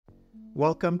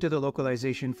Welcome to the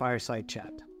Localization Fireside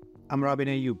Chat. I'm Robin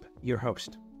Ayub, your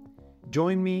host.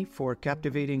 Join me for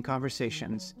captivating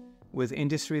conversations with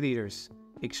industry leaders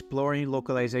exploring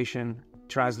localization,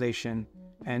 translation,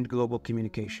 and global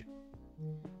communication.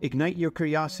 Ignite your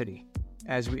curiosity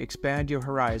as we expand your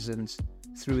horizons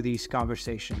through these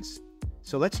conversations.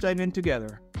 So let's dive in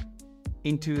together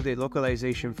into the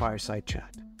Localization Fireside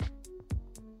Chat.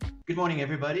 Good morning,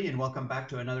 everybody, and welcome back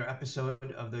to another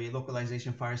episode of the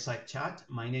Localization Fireside Chat.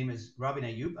 My name is Robin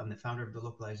Ayub. I'm the founder of the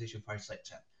Localization Fireside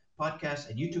Chat podcast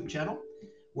and YouTube channel,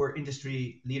 where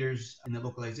industry leaders in the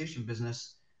localization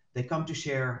business, they come to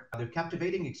share their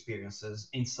captivating experiences,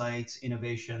 insights,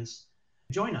 innovations.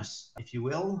 Join us, if you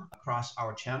will, across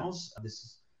our channels. This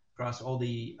is across all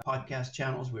the podcast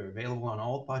channels. We're available on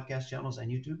all podcast channels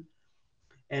and YouTube.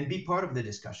 And be part of the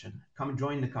discussion. Come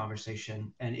join the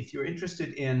conversation. And if you're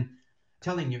interested in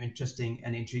telling your interesting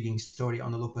and intriguing story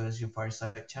on the Localization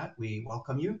Fireside Chat, we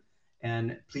welcome you.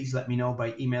 And please let me know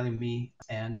by emailing me,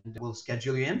 and we'll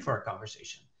schedule you in for a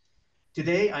conversation.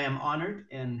 Today, I am honored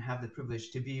and have the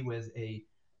privilege to be with a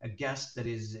guest that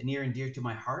is near and dear to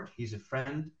my heart. He's a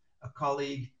friend, a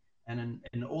colleague, and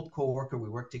an old coworker. We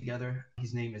work together.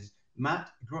 His name is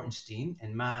Matt Grotenstein.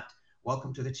 And Matt,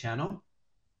 welcome to the channel.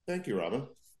 Thank you, Robin.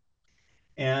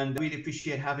 And we really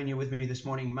appreciate having you with me this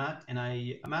morning, Matt. And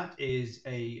Matt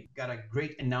got a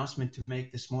great announcement to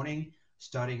make this morning,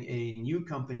 starting a new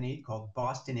company called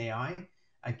Boston.ai.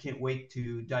 I can't wait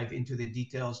to dive into the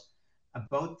details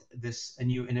about this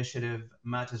new initiative.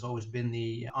 Matt has always been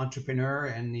the entrepreneur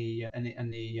and the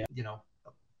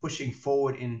pushing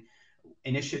forward in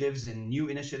initiatives and new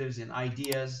initiatives and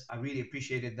ideas. I really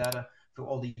appreciated that for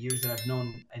all the years that I've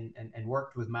known and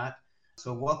worked with Matt.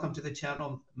 So welcome to the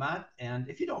channel, Matt. And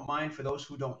if you don't mind, for those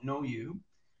who don't know you,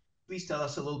 please tell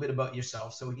us a little bit about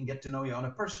yourself so we can get to know you on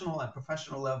a personal and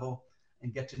professional level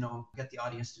and get the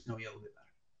audience to know you a little bit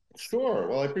better. Sure.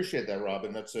 Well, I appreciate that,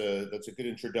 Robin. That's a good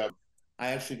introduction. I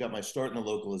actually got my start in the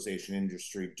localization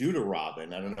industry due to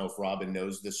Robin. I don't know if Robin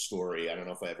knows this story. I don't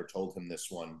know if I ever told him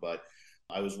this one, but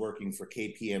I was working for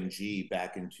KPMG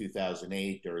back in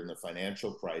 2008 during the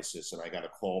financial crisis, and I got a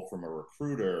call from a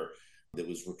recruiter that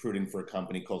was recruiting for a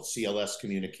company called CLS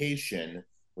Communication,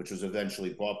 which was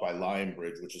eventually bought by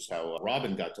Lionbridge, which is how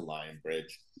Robin got to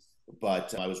Lionbridge.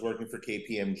 But I was working for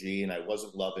KPMG and I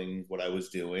wasn't loving what I was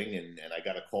doing. And I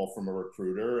got a call from a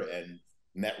recruiter and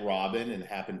met Robin and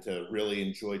happened to really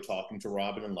enjoy talking to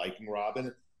Robin and liking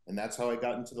Robin. And that's how I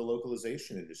got into the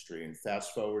localization industry. And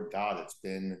fast forward,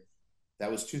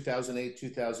 that was 2008,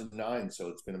 2009. So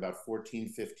it's been about 14,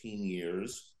 15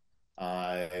 years.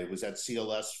 I was at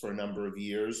CLS for a number of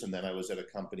years, and then I was at a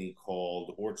company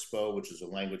called Ortspo, which is a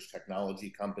language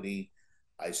technology company.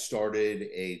 I started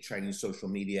a Chinese social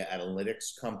media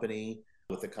analytics company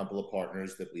with a couple of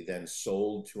partners that we then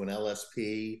sold to an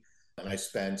LSP. And I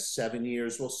spent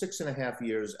 6.5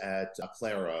 years at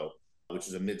Claro, which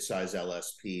is a mid-size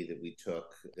LSP that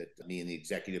me and the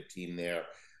executive team there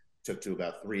took to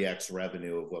about 3x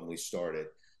revenue of when we started.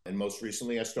 And most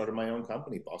recently, I started my own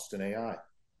company, Boston.ai.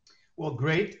 Well,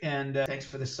 great. And thanks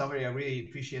for the summary. I really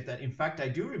appreciate that. In fact, I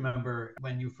do remember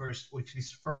when we first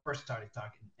started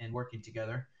talking and working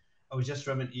together. I was just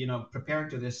preparing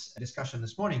to this discussion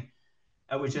this morning.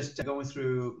 I was just going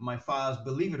through my files.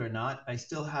 Believe it or not, I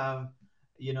still have,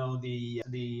 I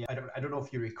don't know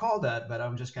if you recall that, but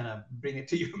I'm just going to bring it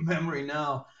to your memory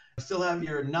now. I still have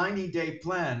your 90-day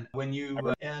plan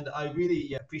and I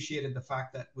really appreciated the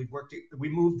fact that we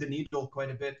moved the needle quite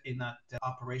a bit in that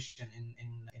operation in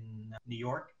New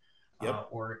York, Yep.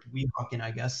 Or Weehawken,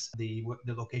 I guess, the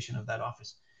location of that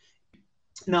office.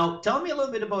 Now, tell me a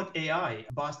little bit about AI,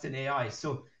 Boston.ai.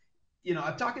 So,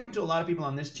 I'm talking to a lot of people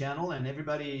on this channel, and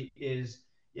everybody is,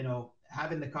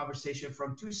 having the conversation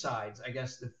from two sides. I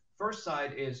guess the first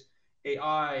side is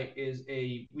AI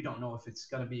we don't know if it's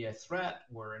going to be a threat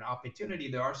or an opportunity.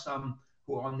 There are some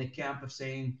who are on the camp of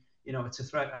saying, it's a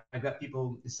threat. I've got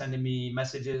people sending me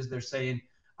messages. They're saying,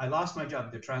 I lost my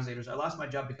job. They're translators. I lost my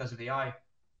job because of AI.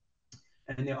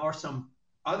 And there are some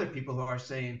other people who are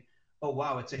saying, oh,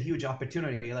 wow, it's a huge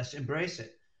opportunity. Let's embrace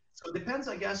it. So it depends,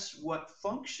 I guess, what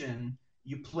function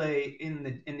you play in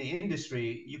the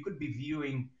industry. You could be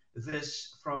viewing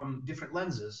this from different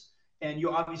lenses. And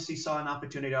you obviously saw an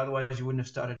opportunity, otherwise you wouldn't have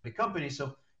started the company.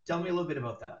 So tell me a little bit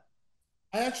about that.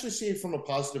 I actually see it from a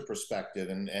positive perspective,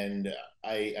 and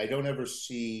I don't ever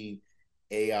see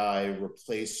AI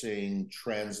replacing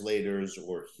translators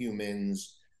or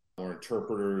humans or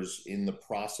interpreters in the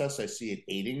process. I see it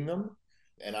aiding them,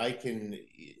 and I can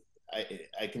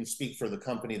speak for the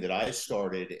company that I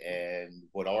started and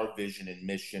what our vision and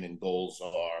mission and goals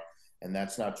are. And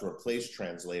that's not to replace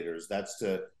translators. That's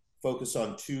to focus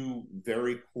on two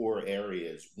very core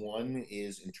areas. One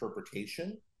is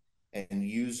interpretation and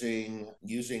using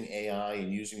AI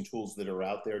and using tools that are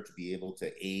out there to be able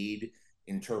to aid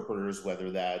interpreters,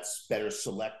 whether that's better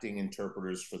selecting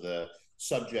interpreters for the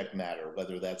subject matter,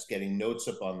 whether that's getting notes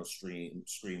up on the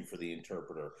screen for the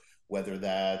interpreter, whether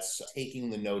that's taking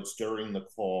the notes during the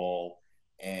call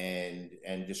and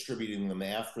distributing them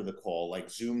after the call, like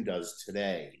Zoom does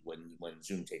today when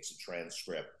Zoom takes a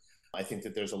transcript. I think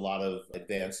that there's a lot of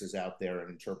advances out there in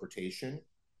interpretation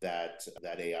that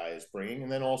AI is bringing,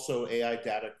 and then also AI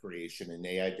data creation and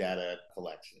AI data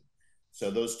collection. So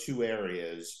those two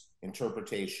areas,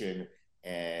 interpretation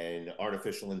and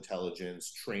artificial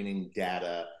intelligence, training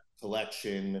data,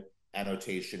 collection,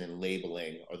 annotation, and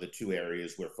labeling are the two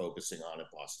areas we're focusing on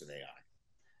at Boston AI.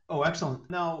 Oh, excellent.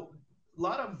 Now, a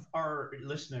lot of our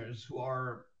listeners who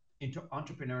are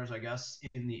entrepreneurs, I guess,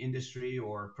 in the industry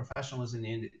or professionals in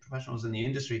the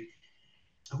industry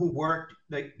who worked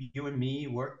like you and me,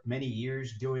 worked many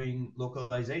years doing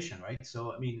localization, right?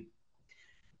 So, I mean,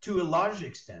 to a large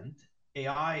extent,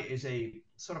 AI is a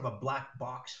sort of a black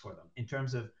box for them in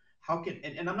terms of how can,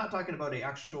 and I'm not talking about the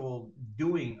actual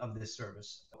doing of this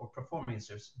service or performing the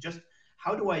service, just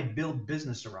how do I build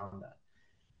business around that?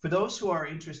 For those who are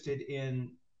interested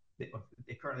in,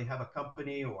 they currently have a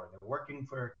company or they're working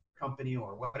for a company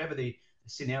or whatever the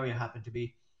scenario happened to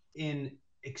be, in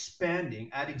expanding,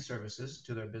 adding services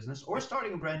to their business or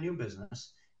starting a brand new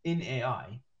business in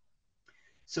AI.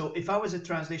 So if I was a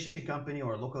translation company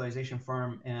or a localization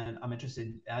firm and I'm interested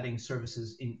in adding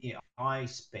services in AI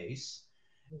space,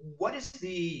 what is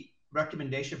the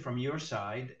recommendation from your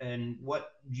side and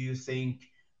what do you think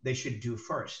they should do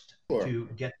first Sure. to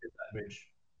get to that bridge?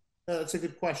 That's a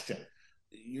good question.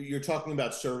 You're talking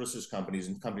about services companies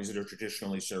and companies that are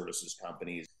traditionally services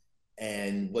companies.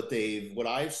 And what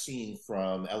I've seen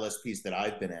from LSPs that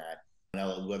I've been at,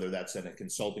 whether that's in a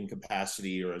consulting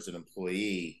capacity or as an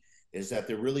employee, is that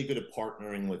they're really good at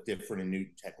partnering with different and new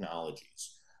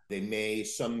technologies.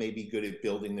 Some may be good at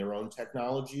building their own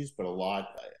technologies, but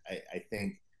I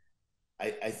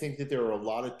think that there are a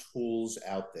lot of tools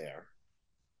out there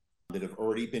that have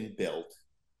already been built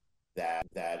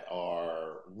that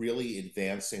are really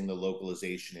advancing the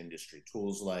localization industry.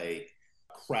 Tools like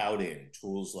Crowdin,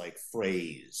 tools like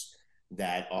Phrase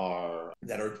that are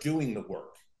doing the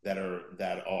work, that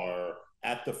are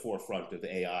at the forefront of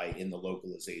AI in the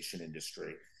localization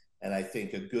industry. And I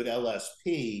think a good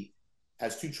LSP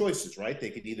has two choices, right?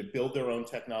 They could either build their own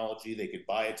technology, they could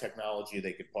buy a technology,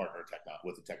 they could partner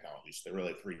with a technology. So there are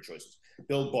really three choices: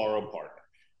 build, borrow, partner.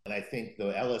 And I think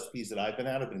the LSPs that I've been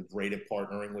at have been great at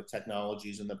partnering with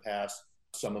technologies in the past.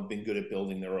 Some have been good at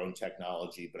building their own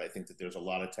technology, but I think that there's a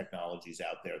lot of technologies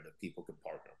out there that people can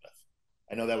partner with.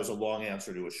 I know that was a long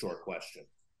answer to a short question.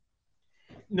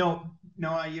 No,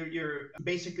 you're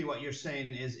basically what you're saying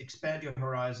is expand your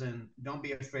horizon. Don't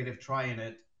be afraid of trying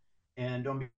it, and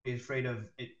don't be afraid of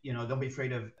it. Don't be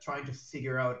afraid of trying to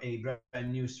figure out a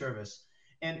brand new service.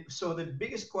 And so the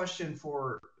biggest question,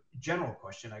 general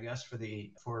question, I guess,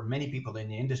 for many people in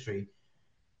the industry,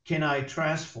 can I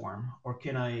transform or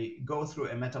can I go through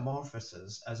a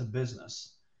metamorphosis as a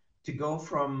business to go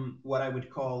from what I would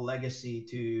call legacy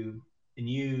to a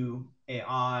new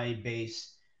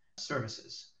AI-based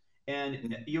services?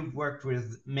 And you've worked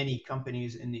with many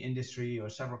companies in the industry or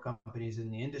several companies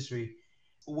in the industry,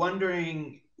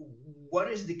 wondering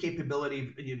what is the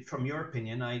capability, from your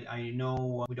opinion? I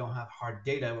know we don't have hard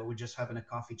data, but we're just having a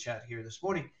coffee chat here this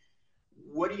morning.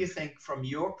 What do you think from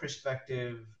your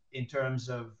perspective in terms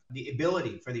of the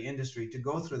ability for the industry to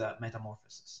go through that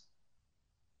metamorphosis?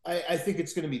 I think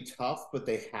it's going to be tough, but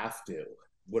they have to.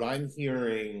 What I'm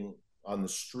hearing on the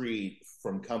street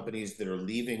from companies that are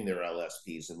leaving their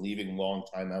LSPs and leaving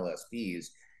longtime LSPs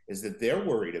is that they're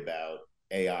worried about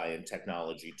AI and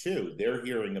technology too. They're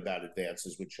hearing about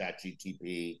advances with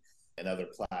ChatGPT and other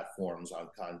platforms on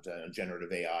content, on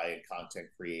generative AI and content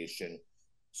creation.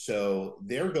 So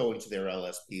they're going to their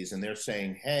LSPs and they're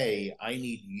saying, hey, I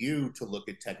need you to look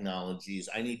at technologies.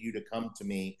 I need you to come to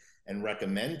me and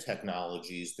recommend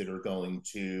technologies that are going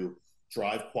to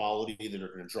drive quality, that are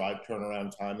going to drive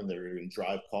turnaround time, and that are going to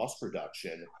drive cost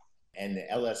reduction. And the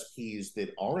LSPs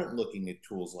that aren't looking at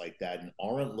tools like that and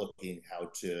aren't looking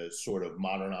how to sort of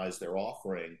modernize their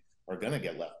offering are going to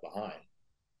get left behind.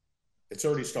 It's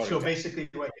already starting. So basically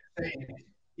what you're saying,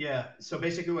 yeah. So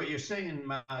basically what you're saying,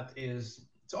 Matt, is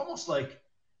it's almost like,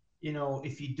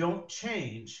 if you don't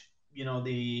change,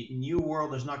 the new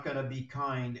world is not going to be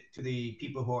kind to the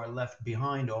people who are left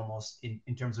behind almost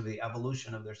in terms of the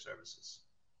evolution of their services.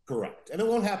 Correct. And it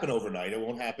won't happen overnight. It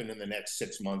won't happen in the next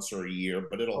 6 months or a year,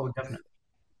 but it'll Oh, happen. definitely.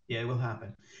 Yeah, it will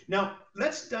happen. Now,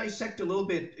 let's dissect a little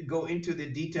bit, go into the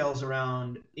details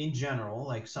around, in general,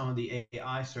 like some of the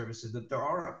AI services, that there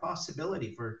are a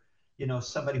possibility for,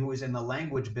 somebody who is in the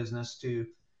language business to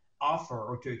offer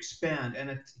or to expand.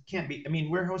 And it can't be, I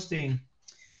mean, I'm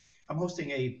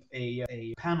hosting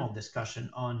a panel discussion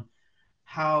on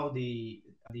how the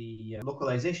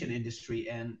localization industry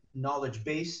and knowledge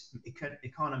based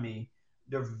economy,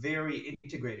 they're very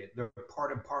integrated. They're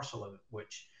part and parcel of it,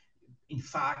 which in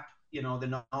fact,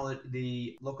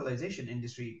 the localization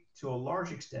industry to a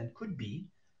large extent could be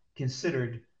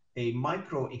considered a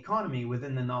micro economy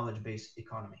within the knowledge based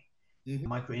economy, Mm-hmm.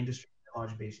 micro industry,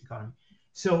 knowledge based economy.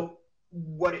 So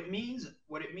what it means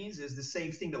is the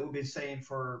same thing that we've been saying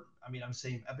for, I've been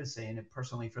saying it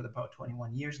personally for about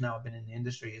 21 years now. I've been in the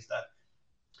industry, is that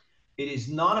it is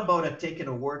not about taking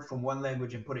a word from one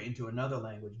language and put it into another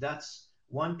language. That's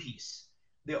one piece.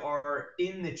 There are,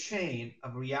 in the chain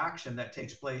of reaction that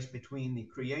takes place between the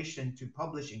creation to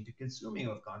publishing to consuming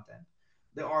of content,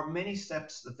 there are many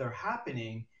steps that are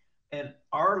happening, and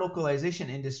our localization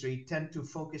industry tend to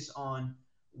focus on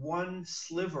one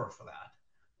sliver for that.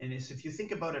 And it's, if you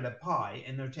think about it, a pie,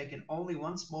 and they're taking only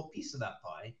one small piece of that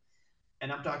pie,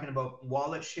 and I'm talking about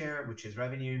wallet share, which is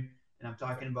revenue, and I'm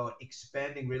talking about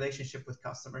expanding relationship with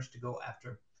customers to go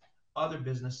after other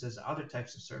businesses, other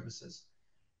types of services,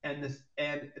 and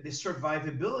the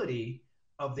survivability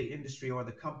of the industry or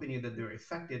the company that they're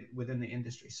affected within the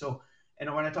industry. So,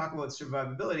 and when I talk about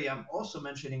survivability, I'm also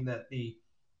mentioning that the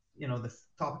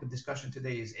topic of discussion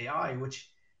today is AI,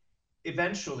 which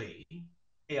eventually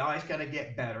AI is going to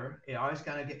get better. AI is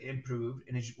going to get improved,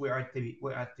 and we're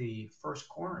at the first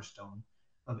cornerstone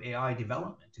of AI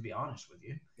development, to be honest with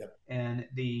you. Yep. And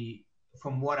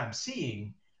from what I'm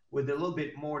seeing, with a little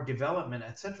bit more development,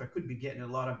 etc., could be getting a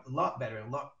lot better, a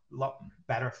lot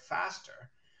better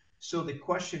faster. So the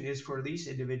question is, for these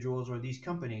individuals or these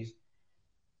companies,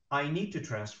 I need to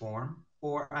transform,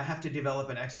 or I have to develop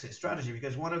an exit strategy.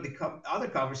 Because one of the other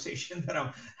conversation that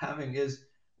I'm having is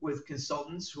with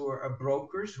consultants who are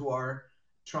brokers who are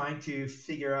trying to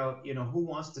figure out, who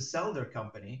wants to sell their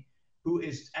company, who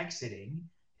is exiting,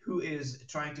 who is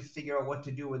trying to figure out what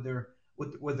to do with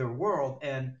their world.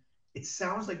 And it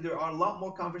sounds like there are a lot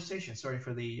more conversations. Sorry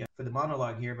for the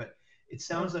monologue here, but it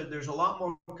sounds like there's a lot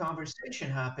more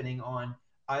conversation happening on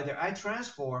either I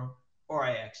transform or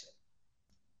I exit.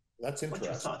 That's What's your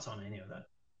interesting. thoughts on any of that?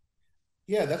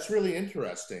 Yeah, that's really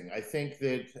interesting. I think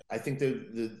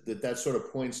that sort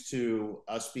of points to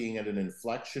us being at an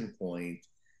inflection point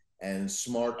and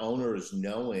smart owners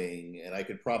knowing, and I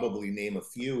could probably name a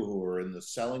few who are in the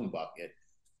selling bucket.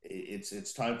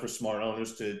 It's time for smart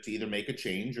owners to either make a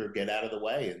change or get out of the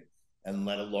way and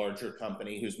let a larger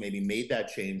company who's maybe made that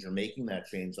change or making that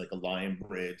change, like a Lion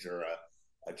Bridge or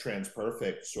a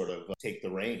TransPerfect, sort of take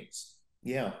the reins.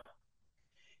 Yeah.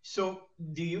 So,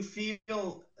 do you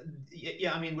feel,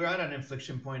 yeah, I mean, we're at an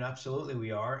inflection point. Absolutely,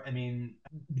 we are. I mean,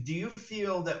 do you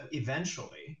feel that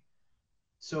eventually,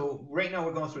 so right now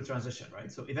we're going through a transition,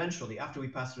 right? So, eventually, after we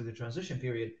pass through the transition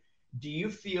period, do you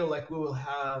feel like we will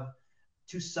have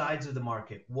two sides of the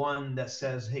market? One that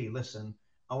says, hey, listen,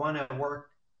 I want to work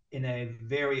in a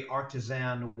very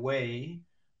artisan way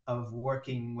of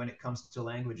working when it comes to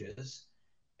languages.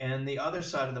 And the other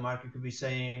side of the market could be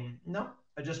saying, no,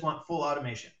 I just want full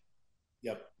automation.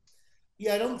 Yep.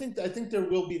 Yeah, I think there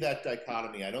will be that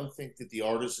dichotomy. I don't think that the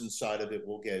artisan side of it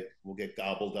will get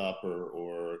gobbled up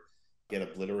or get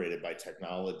obliterated by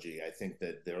technology. I think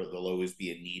that there'll always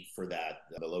be a need for that.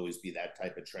 There'll always be that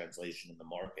type of translation in the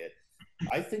market.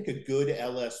 I think a good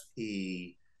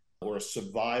LSP or a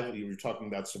survival, you were talking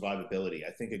about survivability.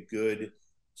 I think a good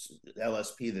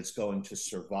LSP that's going to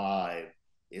survive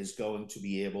is going to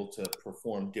be able to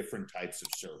perform different types of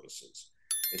services.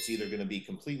 It's either going to be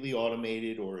completely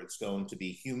automated, or it's going to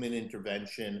be human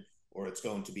intervention, or it's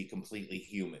going to be completely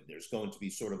human. There's going to be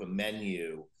sort of a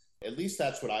menu. At least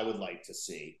that's what I would like to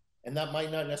see. And that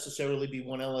might not necessarily be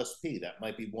one LSP. That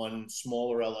might be one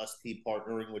smaller LSP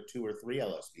partnering with two or three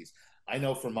LSPs. I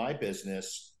know for my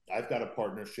business, I've got a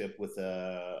partnership with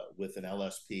an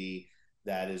LSP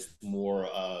that is more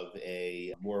of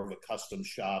a custom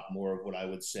shop, more of what I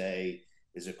would say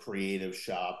is a creative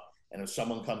shop. And if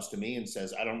someone comes to me and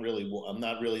says, I'm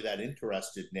not really that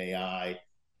interested in AI,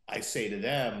 I say to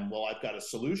them, well, I've got a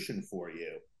solution for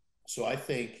you. So I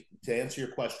think, to answer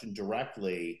your question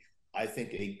directly, I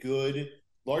think a good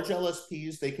large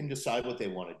LSPs, they can decide what they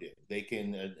want to do. They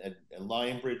can, a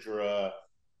Lionbridge or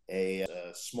a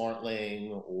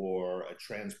SmartLing or a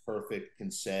TransPerfect can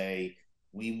say,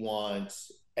 we want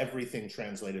everything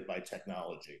translated by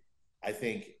technology. I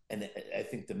think, and I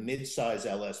think the mid-size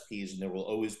LSPs, and there will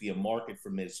always be a market for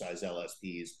mid-size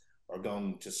LSPs, are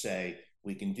going to say,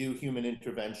 we can do human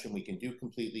intervention, we can do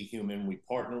completely human, we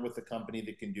partner with a company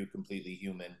that can do completely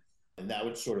human, and that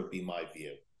would sort of be my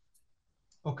view.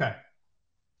 Okay,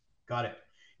 got it.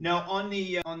 Now, on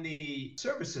the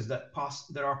services that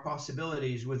there are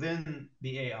possibilities within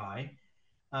the AI,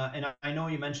 and I know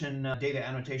you mentioned data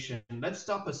annotation. Let's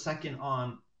stop a second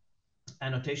on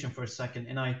annotation for a second.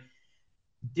 And I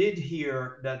did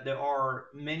hear that there are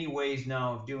many ways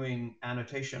now of doing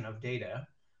annotation of data.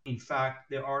 In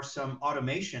fact, there are some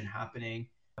automation happening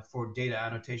for data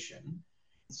annotation.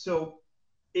 So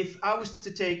if I was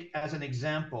to take as an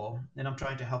example, and I'm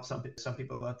trying to help some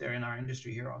people out there in our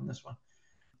industry here on this one,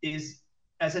 is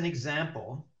as an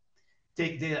example,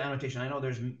 take data annotation. I know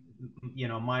there's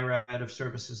myriad of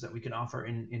services that we can offer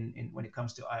in when it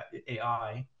comes to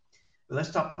AI. But let's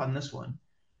talk on this one.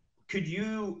 Could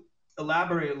you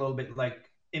elaborate a little bit, like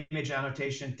image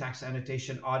annotation, text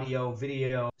annotation, audio,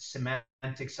 video,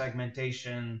 semantic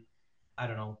segmentation, I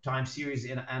don't know, time series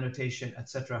in annotation,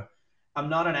 etc. I'm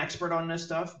not an expert on this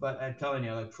stuff, but I'm telling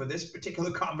you, like for this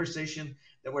particular conversation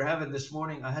that we're having this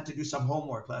morning, I had to do some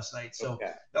homework last night. So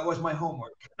okay. That was my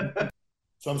homework.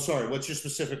 So I'm sorry, what's your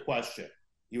specific question?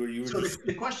 You were so just...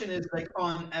 the question is like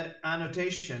on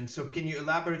annotation. So can you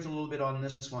elaborate a little bit on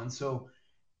this one? So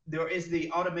there is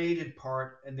the automated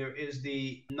part and there is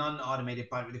the non-automated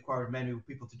part that requires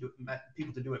people to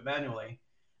do it manually.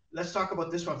 Let's talk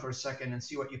about this one for a second and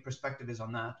see what your perspective is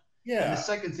on that. Yeah. And the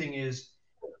second thing is,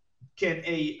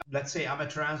 let's say I'm a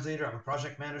translator, I'm a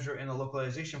project manager in a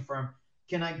localization firm.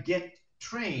 Can I get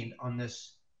trained on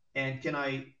this and can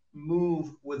I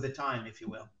move with the time, if you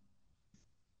will?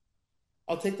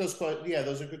 I'll take those questions. Yeah,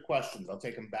 those are good questions. I'll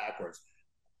take them backwards.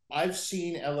 I've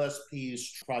seen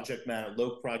LSPs,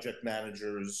 LOC project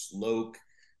managers, LOC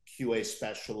QA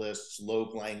specialists,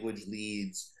 LOC language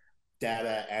leads,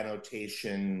 data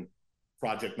annotation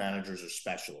project managers or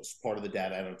specialists, part of the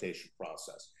data annotation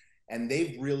process. And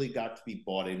they've really got to be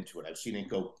bought into it. I've seen it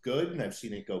go good and I've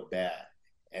seen it go bad.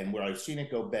 And where I've seen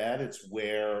it go bad, it's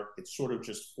where it's sort of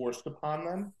just forced upon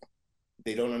them.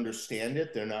 They don't understand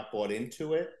it, they're not bought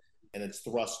into it, and it's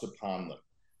thrust upon them.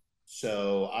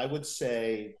 So I would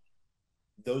say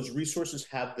those resources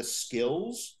have the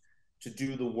skills to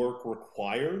do the work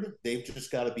required. They've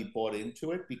just got to be bought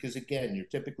into it because, again, you're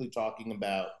typically talking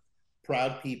about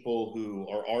proud people who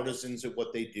are artisans at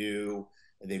what they do.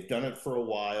 And they've done it for a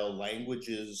while. Language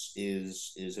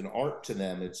is an art to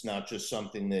them. It's not just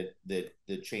something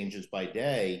that changes by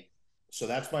day. So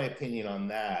that's my opinion on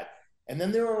that. And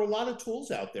then there are a lot of tools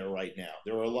out there right now.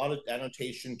 There are a lot of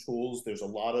annotation tools.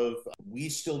 We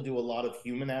still do a lot of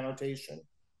human annotation.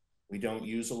 We don't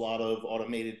use a lot of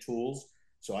automated tools.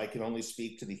 So I can only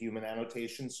speak to the human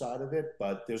annotation side of it,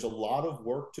 but there's a lot of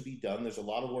work to be done. There's a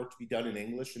lot of work to be done in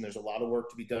English, and there's a lot of work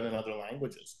to be done in other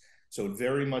languages. So it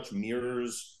very much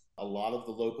mirrors a lot of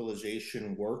the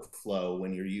localization workflow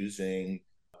when you're using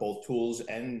both tools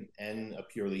and a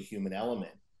purely human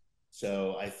element.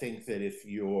 So I think that if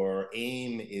your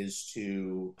aim is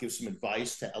to give some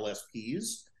advice to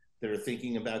LSPs that are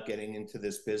thinking about getting into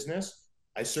this business,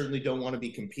 I certainly don't want to be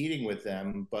competing with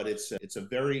them, but it's a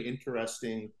very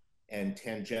interesting and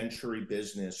tangential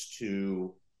business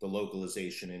to the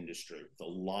localization industry with a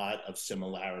lot of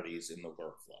similarities in the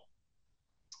workflow.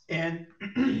 And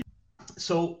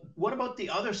so what about the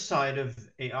other side of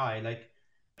AI, like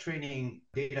training,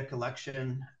 data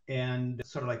collection, and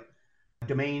sort of like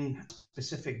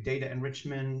domain-specific data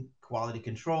enrichment, quality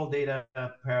control data,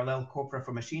 parallel corpora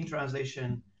for machine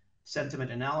translation,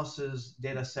 sentiment analysis,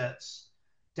 data sets,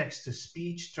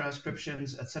 text-to-speech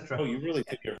transcriptions, etc. Oh, you really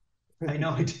did your... I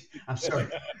know. I'm sorry.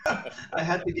 I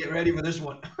had to get ready for this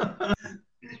one.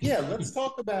 Yeah, let's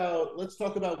talk about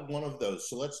one of those.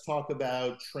 So let's talk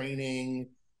about training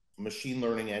machine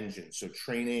learning engines. So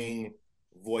training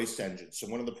voice engines. So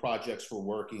one of the projects we're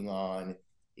working on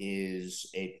is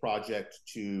a project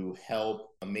to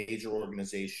help a major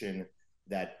organization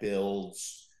that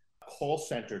builds call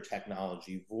center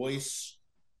technology,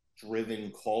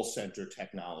 voice-driven call center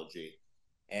technology.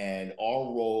 And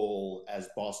our role as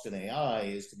Boston.ai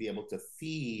is to be able to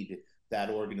feed that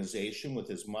organization with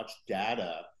as much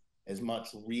data, as much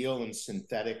real and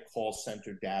synthetic call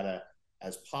center data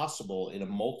as possible in a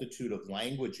multitude of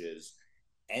languages,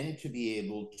 and to be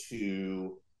able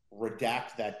to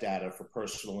redact that data for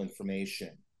personal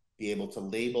information, be able to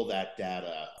label that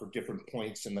data for different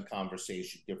points in the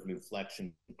conversation, different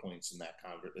inflection points in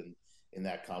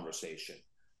that conversation.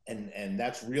 And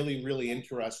that's really, really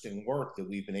interesting work that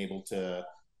we've been able to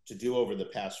to do over the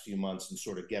past few months and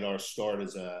sort of get our start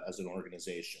as an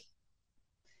organization.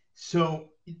 So,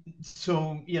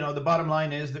 the bottom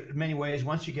line is that in many ways,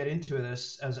 once you get into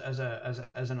this as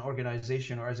an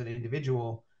organization or as an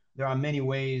individual, there are many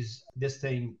ways this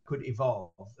thing could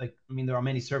evolve. Like, I mean, there are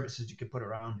many services you could put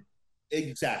around it.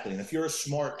 Exactly. And if you're a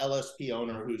smart LSP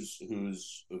owner who is,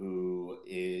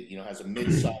 has a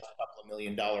mid-sized couple of $1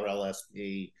 million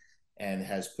LSP and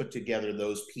has put together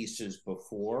those pieces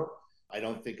before, I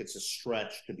don't think it's a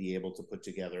stretch to be able to put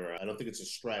together. I don't think it's a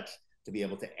stretch to be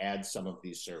able to add some of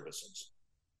these services.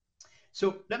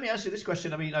 So let me ask you this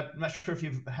question. I mean, I'm not sure if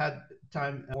you've had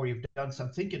time or you've done some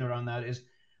thinking around that. Is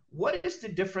what is the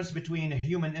difference between a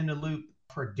human in the loop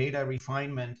for data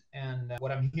refinement and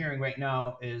what I'm hearing right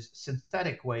now is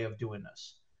synthetic way of doing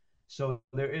this? So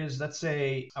there is, let's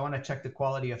say, I want to check the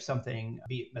quality of something,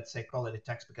 let's say, call it a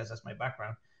text because that's my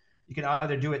background. You can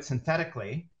either do it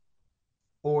synthetically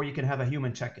or you can have a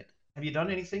human check it. Have you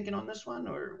done any thinking on this one,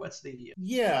 or what's the?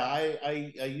 Yeah,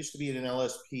 I used to be in an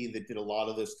LSP that did a lot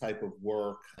of this type of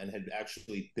work and had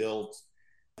actually built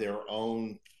their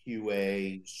own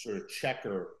QA sort of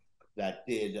checker that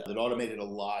automated a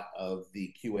lot of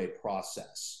the QA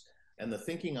process. And the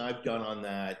thinking I've done on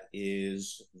that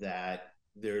is that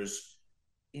there's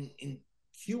in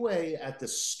QA at the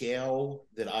scale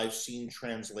that I've seen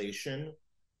translation,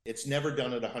 it's never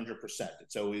done at 100%.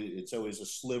 It's always a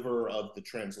sliver of the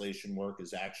translation work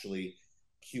is actually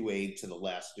QA'd to the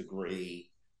last degree.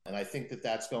 And I think that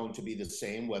that's going to be the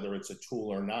same whether it's a tool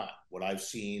or not. What I've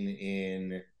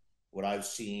seen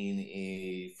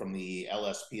from the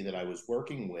LSP that I was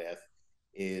working with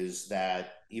is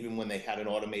that even when they had an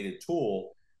automated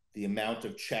tool, the amount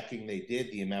of checking they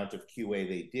did, the amount of QA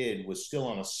they did was still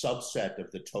on a subset of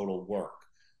the total work.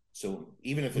 So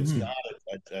even if it's not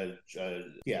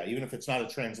even if it's not a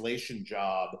translation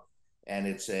job and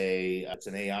it's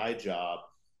an AI job,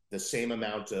 the same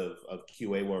amount of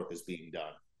QA work is being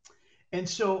done. And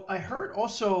so I heard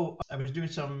also, I was doing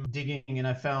some digging and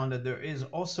I found that there is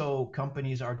also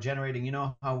companies are generating,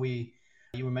 how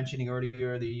you were mentioning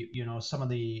earlier, some of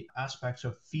the aspects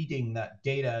of feeding that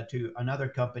data to another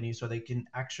company so they can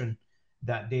action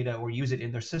that data or use it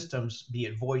in their systems, be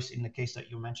it voice in the case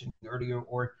that you mentioned earlier,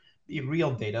 or be it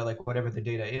real data, like whatever the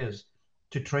data is,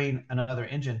 to train another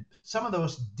engine. Some of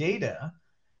those data,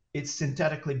 it's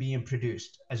synthetically being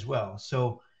produced as well.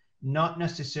 So not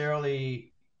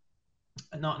necessarily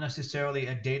a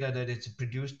data that it's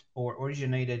produced or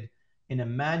originated in a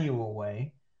manual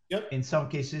way. Yep. In some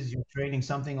cases, you're training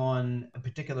something on a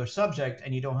particular subject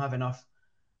and you don't have enough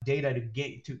data to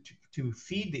get to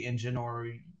feed the engine,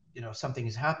 or something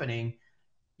is happening.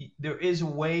 There is a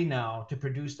way now to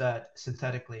produce that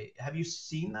synthetically. Have you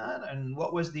seen that? And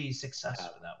what was the success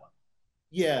for that one?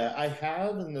 Yeah, I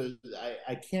have, and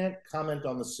I can't comment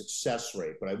on the success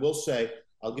rate, but I will say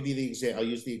I'll give you the example. I'll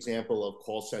use the example of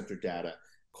call center data.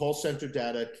 Call center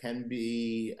data can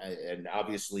be, and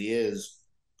obviously is,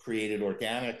 created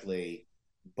organically,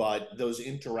 but those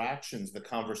interactions, the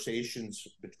conversations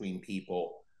between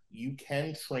people, you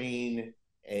can train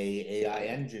a AI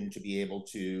engine to be able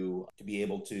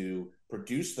to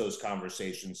produce those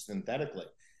conversations synthetically,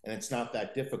 and it's not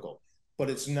that difficult. But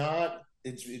it's not.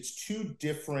 It's two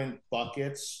different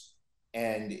buckets,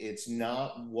 and it's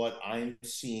not what I'm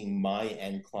seeing my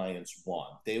end clients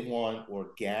want. They want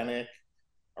organic,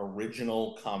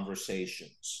 original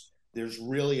conversations. There's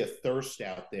really a thirst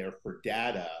out there for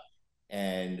data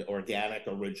and organic,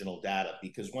 original data,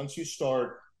 because once you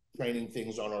start training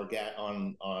things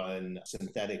on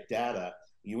synthetic data,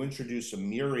 you introduce a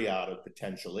myriad of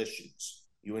potential issues.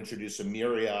 You introduce a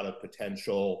myriad of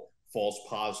potential false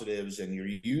positives, and you're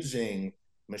using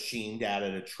machine data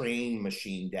to train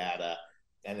machine data,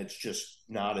 and it's just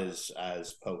not as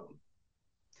potent.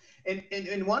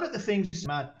 And one of the things,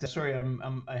 Matt, sorry,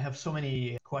 I have so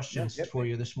many questions for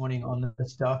you this morning on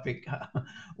this topic.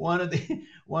 One of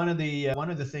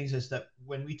the things is that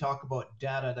when we talk about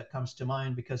data, that comes to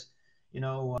mind because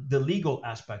the legal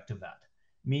aspect of that,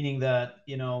 meaning that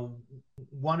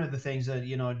one of the things that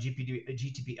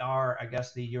GDPR, I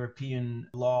guess the European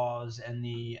laws and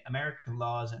the American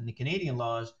laws and the Canadian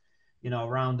laws,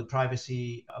 around the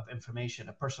privacy of information,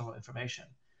 of personal information,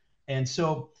 and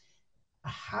so.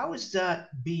 How is that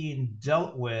being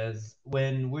dealt with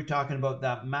when we're talking about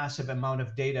that massive amount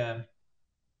of data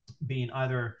being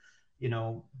either,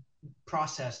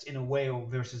 processed in a way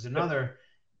versus another,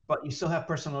 but you still have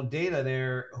personal data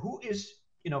there? Who is,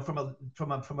 from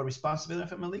a responsibility,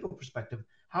 from a legal perspective,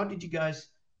 how did you guys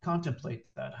contemplate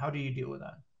that? How do you deal with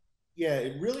that? Yeah,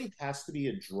 it really has to be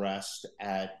addressed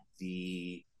at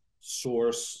the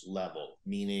source level,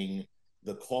 meaning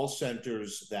the call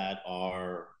centers that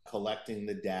are collecting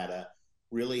the data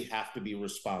really have to be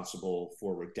responsible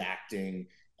for redacting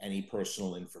any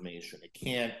personal information.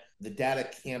 The data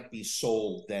can't be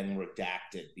sold then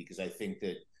redacted, because I think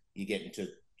that you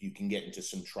can get into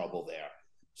some trouble there.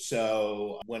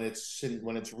 So when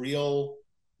it's real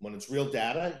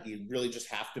data, you really just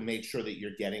have to make sure that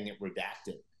you're getting it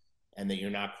redacted and that you're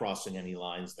not crossing any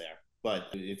lines there. But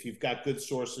if you've got good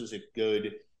sources at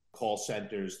good call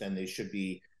centers, then this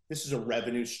is a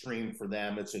revenue stream for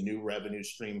them. It's a new revenue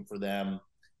stream for them.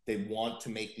 They want to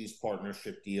make these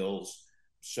partnership deals,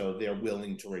 so they're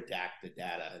willing to redact the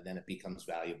data, and then it becomes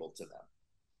valuable to them.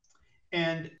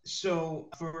 And so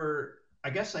I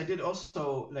guess I did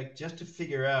also, like, just to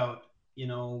figure out,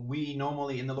 we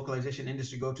normally in the localization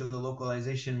industry go to the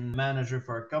localization manager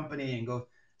for our company and go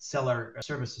sell our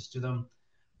services to them,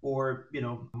 or,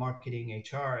 marketing,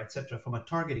 HR, etc., from a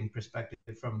targeting perspective,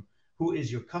 from who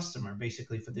is your customer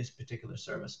basically for this particular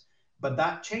service. But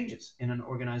that changes in an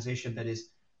organization. That is,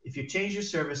 if you change your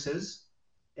services,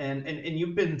 and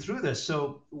you've been through this,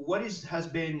 so what has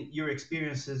been your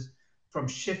experiences from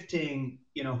shifting,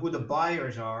 who the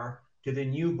buyers are to the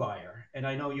new buyer? And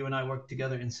I know you and I worked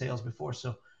together in sales before,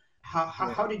 so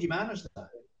how did you manage that?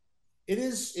 It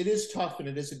is tough, and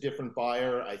it is a different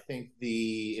buyer. I think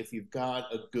if you've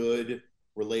got a good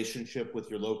relationship with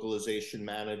your localization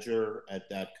manager at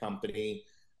that company,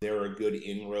 they're a good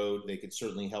inroad. They could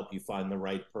certainly help you find the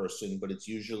right person, but it's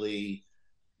usually,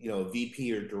 a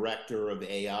VP or director of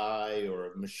AI or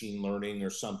of machine learning or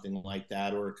something like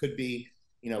that. Or it could be,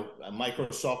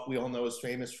 Microsoft, we all know, is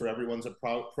famous for everyone's a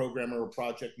programmer or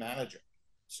project manager.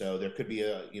 So there could be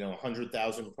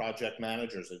 100,000 project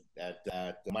managers at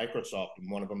Microsoft, and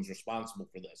one of them is responsible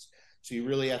for this. So you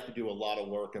really have to do a lot of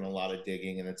work and a lot of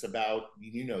digging, and it's about,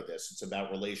 it's about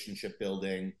relationship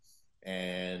building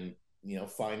and,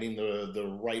 finding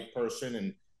the right person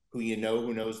and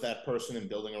who knows that person, and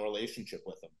building a relationship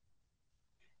with them.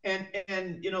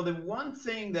 And the one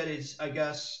thing that is, I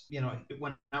guess,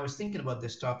 when I was thinking about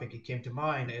this topic, it came to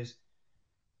mind, is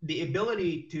the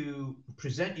ability to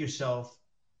present yourself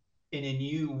in a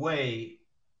new way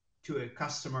to a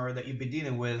customer that you've been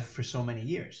dealing with for so many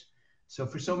years. So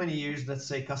for so many years, let's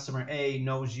say customer A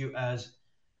knows you as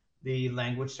the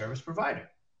language service provider.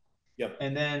 Yep.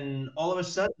 And then all of a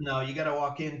sudden now you got to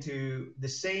walk into the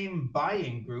same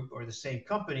buying group or the same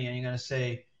company, and you're going to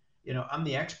say, I'm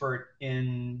the expert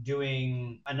in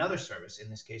doing another service, in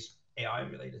this case, AI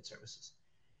related services.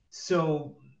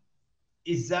 So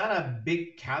is that a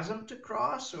big chasm to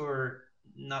cross, or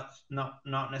not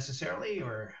necessarily?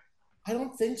 Or I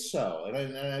don't think so.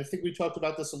 And I think we talked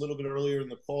about this a little bit earlier in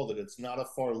the call, that it's not a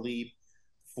far leap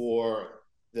for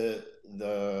the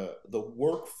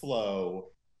workflow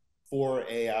for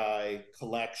AI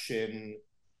collection,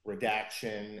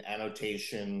 redaction,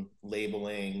 annotation,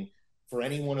 labeling, for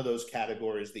any one of those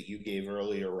categories that you gave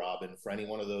earlier, Robin, for any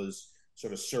one of those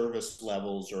sort of service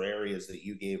levels or areas that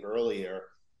you gave earlier,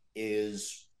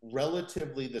 is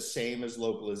relatively the same as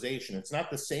localization. It's not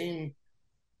the same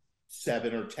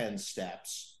 7 or 10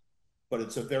 steps, but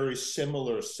it's a very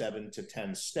similar 7 to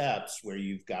 10 steps, where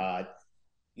you've got,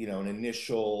 an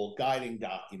initial guiding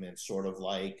document, sort of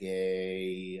like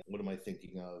what am I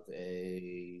thinking of?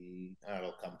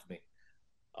 It'll come to me.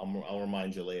 I'll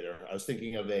remind you later. I was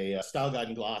thinking of a style guide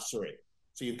and glossary.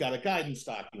 So you've got a guidance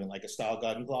document, like a style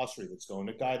guide and glossary, that's going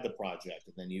to guide the project.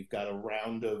 And then you've got a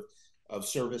round of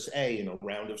service A, and a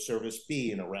round of service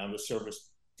B, and a round of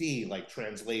service D, like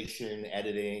translation,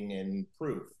 editing, and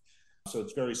proof. So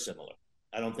it's very similar.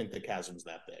 I don't think the chasm's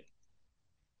that big.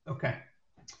 Okay.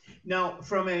 Now,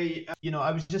 from I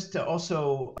was just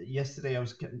also yesterday, I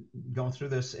was going through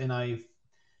this, and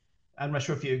I'm not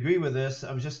sure if you agree with this.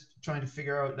 I was just trying to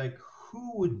figure out, like,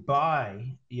 who would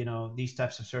buy, these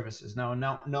types of services.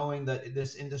 Now, knowing that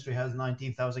this industry has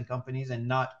 19,000 companies, and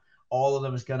not all of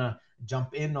them is going to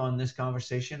jump in on this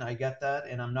conversation. I get that.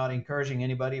 And I'm not encouraging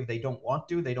anybody. If they don't want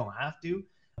to, they don't have to.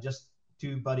 Just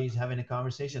two buddies having a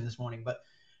conversation this morning. But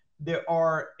there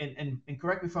are, and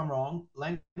correct me if I'm wrong,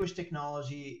 language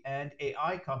technology and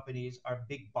AI companies are a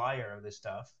big buyer of this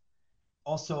stuff.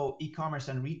 Also, e-commerce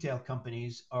and retail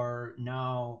companies are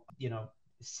now,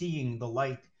 seeing the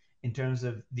light in terms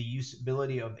of the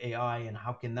usability of AI and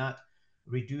how can that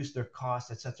reduce their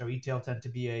costs, etc. Retail tend to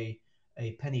be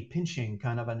a penny pinching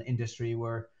kind of an industry,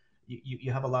 where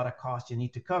you have a lot of cost you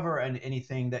need to cover, and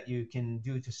anything that you can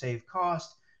do to save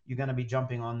cost, you're going to be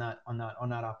jumping on that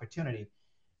opportunity.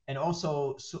 And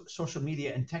also, social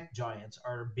media and tech giants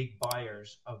are big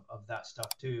buyers of that stuff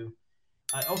too.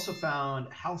 I also found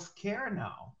healthcare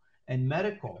now, and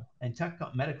medical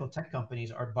tech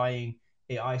companies are buying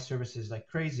AI services like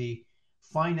crazy.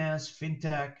 Finance,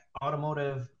 fintech,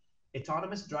 automotive,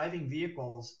 autonomous driving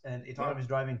vehicles, and Yeah. autonomous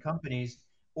driving companies,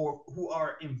 or who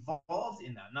are involved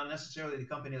in that. Not necessarily the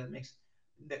company that makes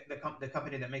the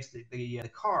company that makes the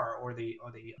car or the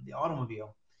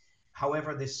automobile.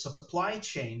 However, the supply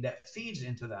chain that feeds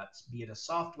into that, be it a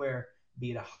software,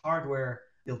 be it a hardware,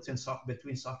 built-in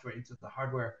between software into the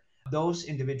hardware, those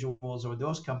individuals or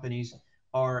those companies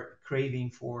are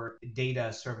craving for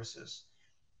data services.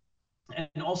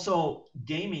 And also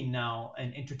gaming now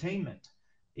and entertainment.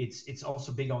 It's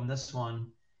also big on this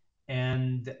one.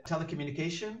 And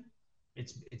telecommunication,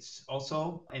 it's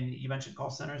also, and you mentioned call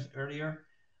centers earlier,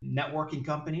 networking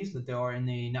companies that they are in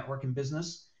the networking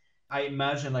business. I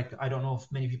imagine, like, I don't know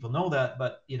if many people know that,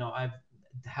 but I've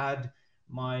had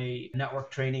my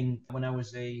network training when I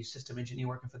was a system engineer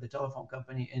working for the telephone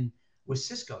company in with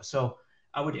Cisco. So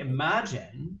I would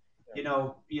imagine,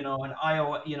 an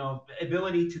IO,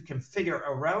 ability to configure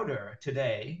a router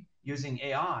today using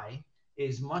AI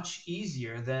is much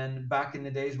easier than back in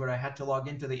the days where I had to log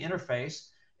into the interface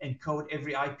and code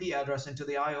every IP address into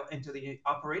the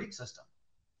operating system.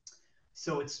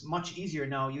 So it's much easier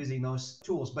now using those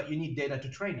tools, but you need data to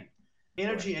train it.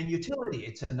 Energy and utility,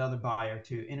 it's another buyer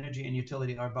too. Energy and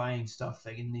utility are buying stuff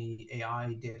like in the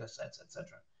AI data sets,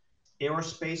 etc.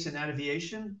 Aerospace and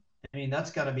aviation, I mean,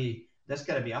 that's got to be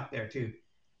up there too.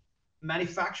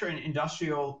 Manufacturing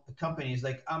industrial companies,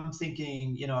 like I'm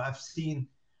thinking,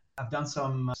 I've done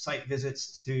some site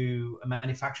visits to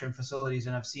manufacturing facilities,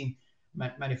 and I've seen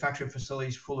manufacturing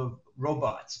facilities full of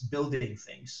robots building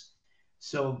things.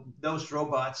 So those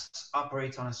robots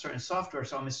operate on a certain software.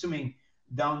 So I'm assuming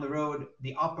down the road,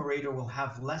 the operator will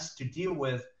have less to deal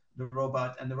with the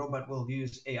robot, and the robot will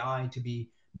use AI to be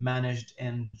managed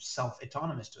and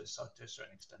self-autonomous to a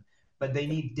certain extent. But they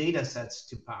need data sets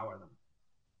to power them.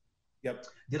 Yep.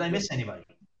 Did I miss anybody?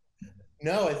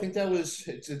 No, I think that was,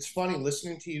 it's funny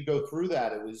listening to you go through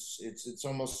that.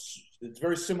 It's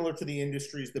very similar to the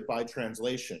industries that buy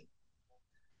translation.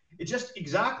 It's just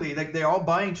exactly like they're all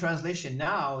buying translation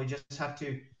now. We just have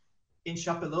to inch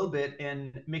up a little bit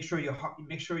and make sure you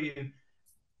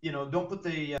don't put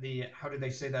the how do they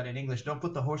say that in English? Don't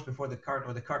put the horse before the cart,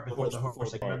 or the cart before the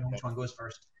horse. I can't remember which one goes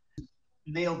first.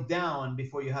 Nailed down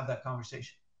before you have that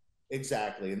conversation.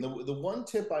 Exactly. And the one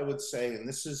tip I would say, and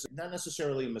this is not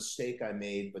necessarily a mistake I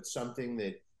made, but something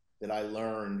that I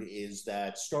learned, is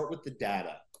that start with the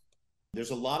data.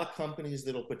 There's a lot of companies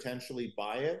that'll potentially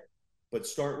buy it, but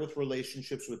start with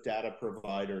relationships with data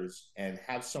providers and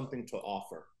have something to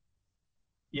offer.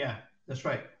 Yeah, that's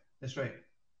right. That's right.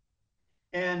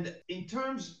 And in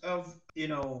terms of,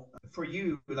 for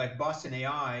you, like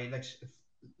Boston.ai, like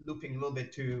looping a little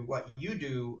bit to what you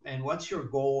do and what's your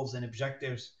goals and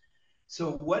objectives.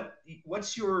 So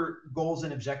what's your goals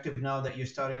and objective now that you're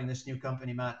starting this new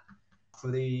company, Matt,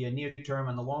 for the near term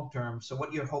and the long term? So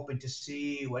what you're hoping to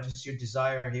see, what is your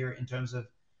desire here in terms of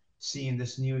seeing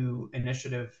this new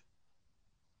initiative?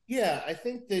 Yeah, I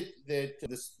think that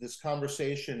this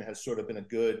conversation has sort of been a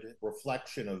good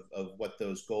reflection of what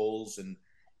those goals and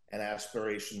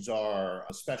aspirations are,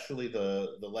 especially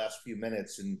the last few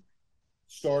minutes, and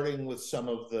starting with some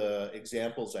of the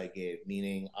examples I gave,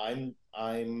 meaning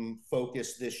I'm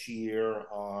focused this year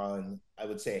on, I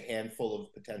would say, a handful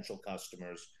of potential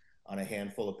customers, on a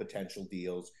handful of potential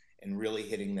deals, and really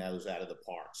hitting those out of the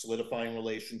park, solidifying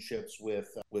relationships with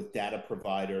data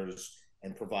providers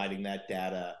and providing that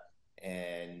data,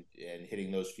 and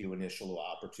hitting those few initial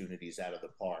opportunities out of the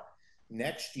park.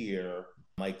 Next year,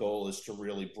 my goal is to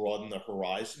really broaden the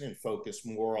horizon and focus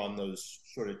more on those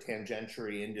sort of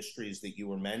tangentiary industries that you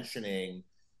were mentioning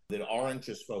that aren't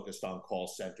just focused on call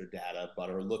center data, but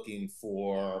are looking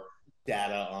for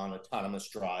data on autonomous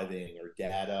driving, or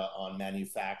data on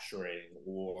manufacturing,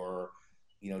 or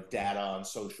data on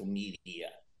social media.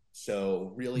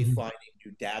 So really finding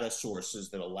new data sources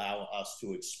that allow us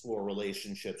to explore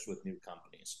relationships with new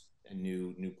companies and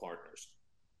new partners.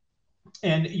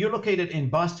 And you're located in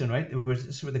Boston, right? This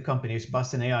is where the company is,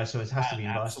 Boston.ai, so it has to be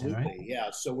in Boston, right? Absolutely, yeah.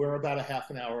 So we're about a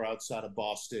half an hour outside of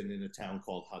Boston in a town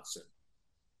called Hudson.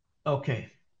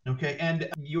 Okay. Okay. And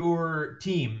your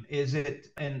team, is it,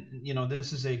 and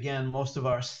this is, again, most of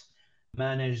us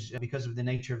manage, because of the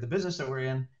nature of the business that we're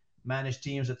in, manage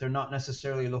teams that they're not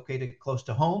necessarily located close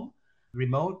to home,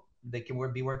 remote. They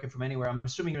can be working from anywhere. I'm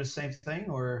assuming you're the same thing,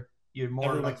 or you're more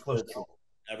Everyone's like close virtual.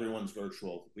 Everyone's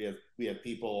virtual. We have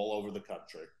people all over the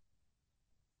country.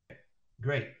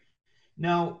 Great.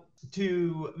 Now,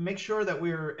 to make sure that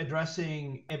we're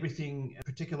addressing everything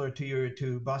particular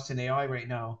to Boston.ai right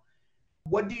now,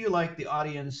 what do you like the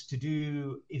audience to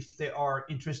do if they are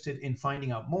interested in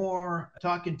finding out more,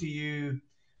 talking to you?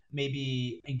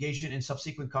 maybe engaging in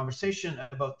subsequent conversation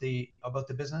about the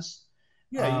business.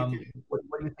 Yeah, you can. What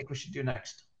do you think we should do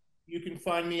next? You can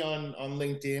find me on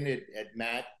LinkedIn at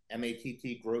Matt, Matt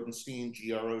Grotenstein,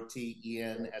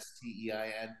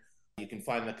 Grotenstein. You can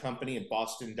find the company at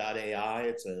Boston.ai.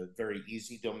 It's a very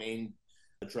easy domain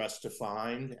address to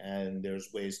find, and there's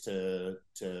ways to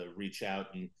reach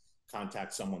out and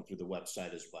contact someone through the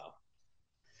website as well.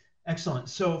 Excellent.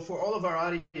 So for all of our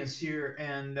audience here,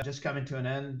 and just coming to an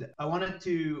end, I wanted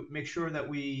to make sure that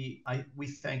we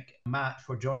thank Matt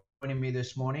for joining me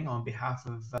this morning on behalf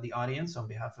of the audience, on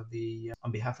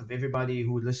behalf of everybody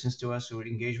who listens to us, who would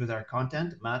engage with our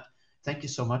content. Matt, thank you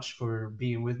so much for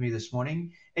being with me this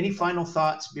morning. Any final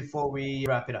thoughts before we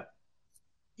wrap it up?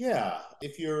 Yeah,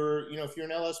 if you're an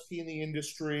LSP in the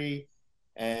industry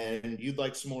and you'd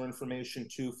like some more information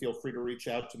too, feel free to reach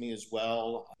out to me as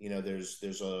well. I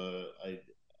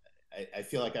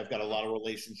feel like I've got a lot of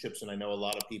relationships and I know a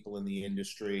lot of people in the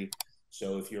industry.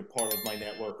 So if you're part of my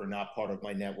network or not part of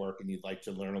my network and you'd like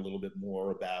to learn a little bit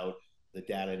more about the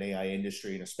data and AI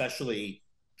industry, and especially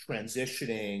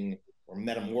transitioning or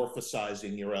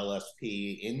metamorphosizing your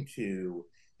LSP into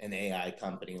an AI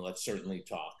company, let's certainly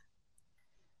talk.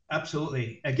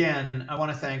 Absolutely. Again, I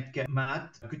want to thank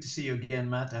Matt. Good to see you again,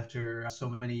 Matt, after so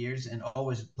many years, and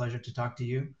always a pleasure to talk to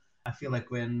you. I feel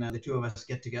like when the two of us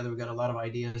get together, we've got a lot of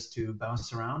ideas to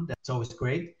bounce around. It's always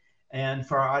great. And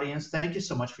for our audience, thank you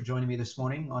so much for joining me this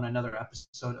morning on another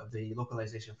episode of the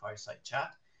Localization Fireside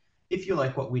Chat. If you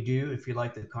like what we do, if you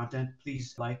like the content,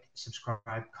 please like,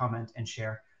 subscribe, comment, and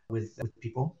share with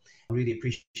people. I really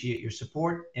appreciate your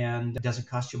support, and it doesn't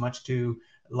cost you much to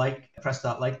press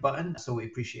that like button, so we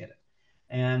appreciate it.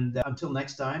 And until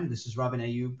next time, this is Robin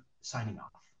Ayub signing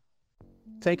off.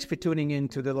 Thanks for tuning in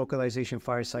to the Localization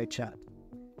Fireside Chat.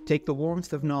 Take the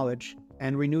warmth of knowledge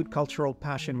and renewed cultural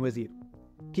passion with you.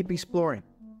 Keep exploring,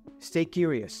 stay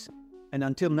curious, and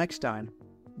until next time,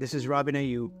 this is Robin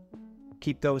Ayub.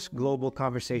 Keep those global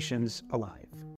conversations alive.